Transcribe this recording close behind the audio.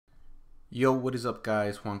Yo, what is up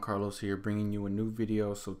guys? JuanCarlos here bringing you a new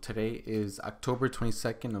video. So today is October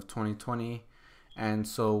 22nd of 2020, and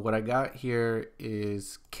so what I got here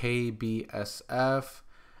is KBSF.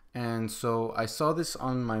 And so I saw this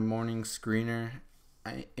on my morning screener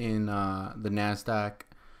in the NASDAQ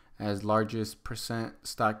as largest percent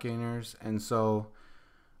stock gainers, and so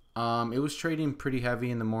it was trading pretty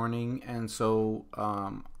heavy in the morning. And so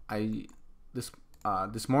I this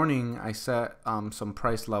morning I set some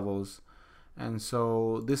price levels. And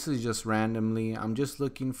so this is just randomly, I'm just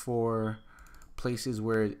looking for places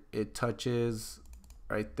where it touches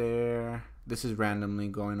right there. This is randomly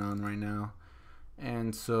going on right now.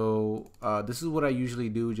 And so this is what I usually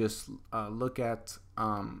do, just look at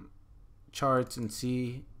charts and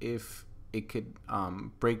see if it could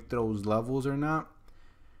break those levels or not.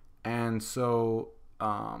 And so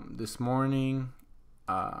this morning,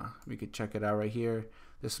 we could check it out right here.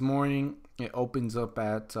 This morning it opens up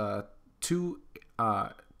at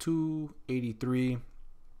 283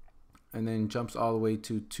 and then jumps all the way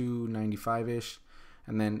to 295 ish,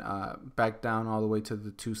 and then back down all the way to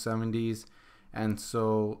the 270s. And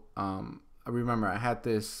so I remember I had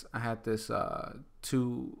this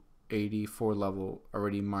 284 level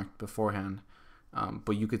already marked beforehand,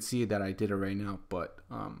 but you could see that I did it right now. But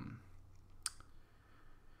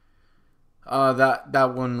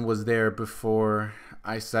that one was there before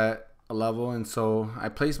I set a level, and so I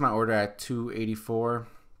placed my order at 284.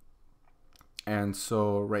 And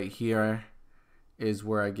so right here is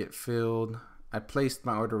where I get filled. I placed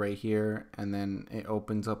my order right here, and then it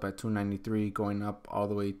opens up at 293, going up all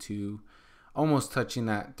the way to almost touching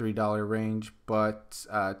that $3 range, but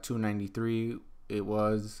 293 it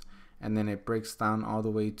was, and then it breaks down all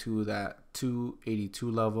the way to that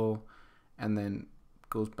 282 level, and then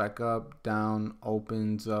goes back up, down,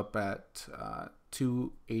 opens up at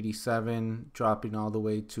 287, dropping all the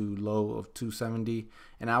way to low of 270.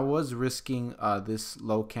 And I was risking this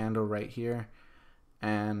low candle right here,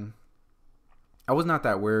 and I was not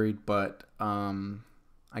that worried, but I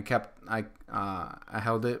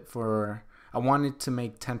held it for, I wanted to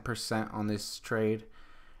make 10% on this trade.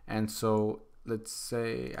 And so let's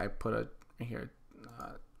say I put a here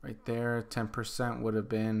right there, 10% would have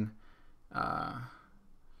been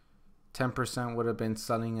 10% would have been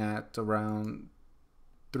selling at around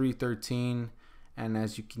 313, and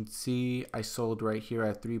as you can see I sold right here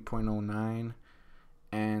at 3.09.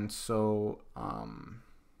 and so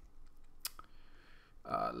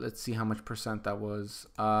let's see how much percent that was.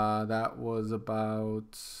 That was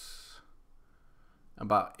about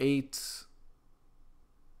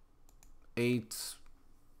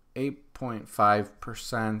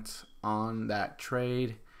 8.5% on that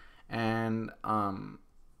trade. And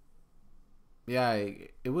yeah,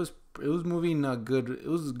 it was moving good. It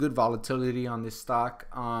was good volatility on this stock.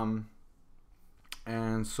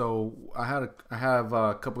 And so I have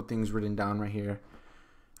a couple things written down right here.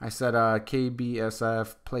 I said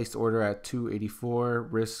KBSF placed order at 284,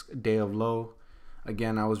 risk day of low.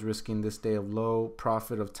 Again, I was risking this day of low,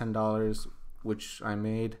 profit of $10, which I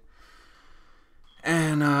made.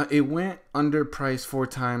 And it went under price 4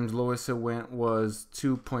 times. Lowest it went was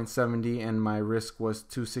 2.70, and my risk was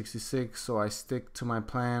 266. So I stick to my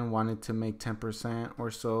plan. Wanted to make 10%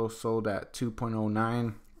 or so. Sold at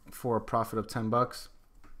 2.09 for a profit of $10.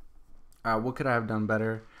 What could I have done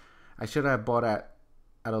better? I should have bought at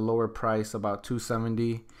a lower price, about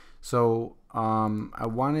 270. So I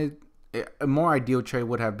wanted a more ideal trade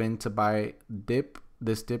would have been to buy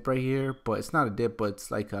this dip right here, but it's not a dip, but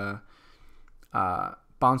it's like a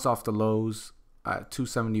bounce off the lows at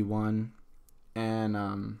 271,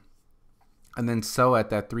 and then sell at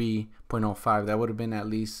that 3.05. That would have been at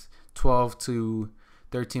least 12 to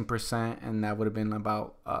 13%, and that would have been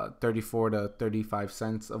about 34 to 35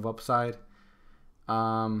 cents of upside.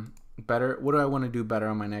 Better. What do I want to do better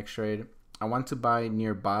on my next trade? I want to buy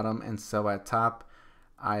near bottom and sell at top.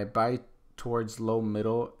 I buy towards low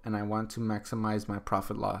middle, and I want to maximize my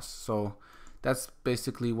profit loss. So that's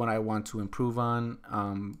basically what I want to improve on.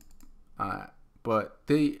 But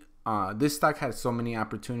this stock had so many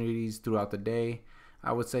opportunities throughout the day.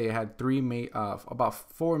 I would say it had about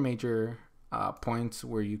 4 major points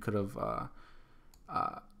where you could have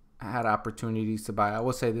had opportunities to buy. I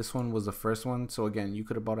would say this one was the first one. So again, you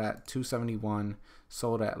could have bought at 271,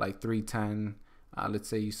 sold at like 310. Let's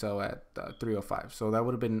say you sell at 305. So that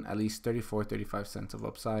would have been at least 35 cents of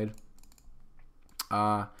upside.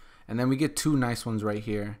 And then we get 2 nice ones right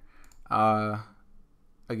here.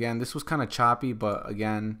 Again, this was kind of choppy, but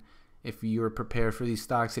again, if you're prepared for these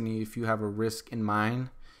stocks and if you have a risk in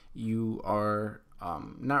mind, you are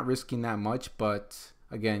not risking that much, but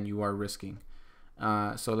again, you are risking.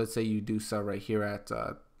 So let's say you do sell right here at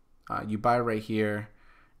you buy right here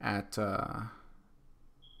at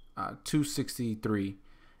 263,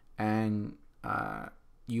 and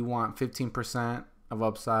you want 15% of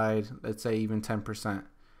upside, let's say even 10%.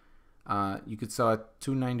 You could sell at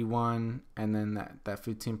 291, and then that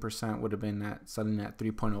 15% would have been at selling at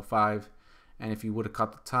 3.05, and if you would have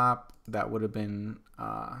caught the top, that would have been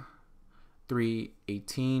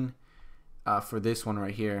 318 for this one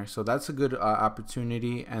right here. So that's a good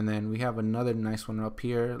opportunity. And then we have another nice one up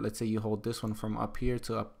here. Let's say you hold this one from up here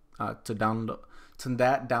to down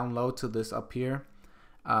low to this up here.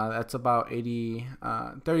 That's about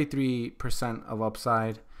 33% of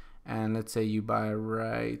upside. And let's say you buy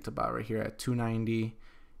right here at 290,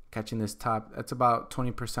 catching this top. That's about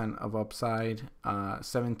 20% of upside.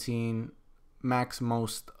 17 max,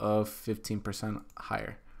 most of 15%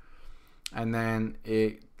 higher. And then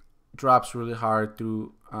it drops really hard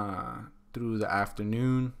through the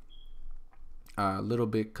afternoon. A little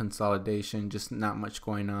bit consolidation, just not much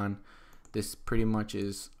going on. This pretty much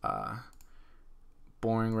is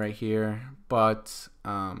boring right here, but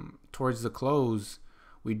towards the close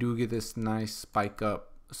we do get this nice spike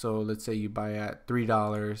up. So let's say you buy at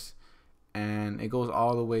 $3, and it goes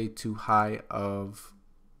all the way to high of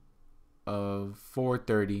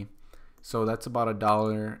 430. So that's about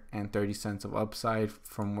 $1.30 of upside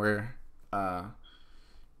from where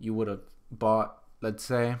you would have bought, let's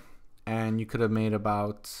say, and you could have made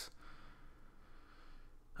about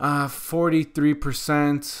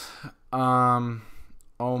 43%,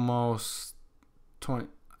 almost 20,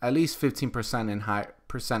 at least 15% and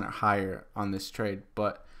percent or higher on this trade.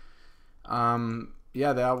 But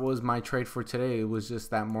yeah, that was my trade for today. It was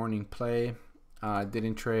just that morning play.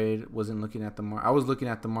 Didn't trade, wasn't looking at the market. I was looking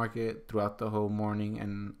at the market throughout the whole morning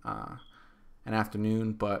and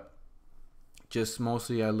afternoon, but just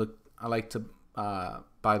mostly I like to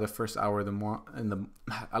buy the first hour of the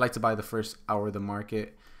I like to buy the first hour of the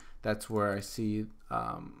market. That's where I see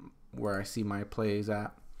my plays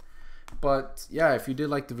at. But yeah, if you did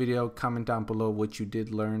like the video, comment down below what you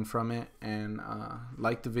did learn from it, and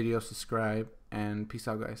like the video, subscribe, and peace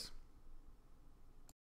out, guys.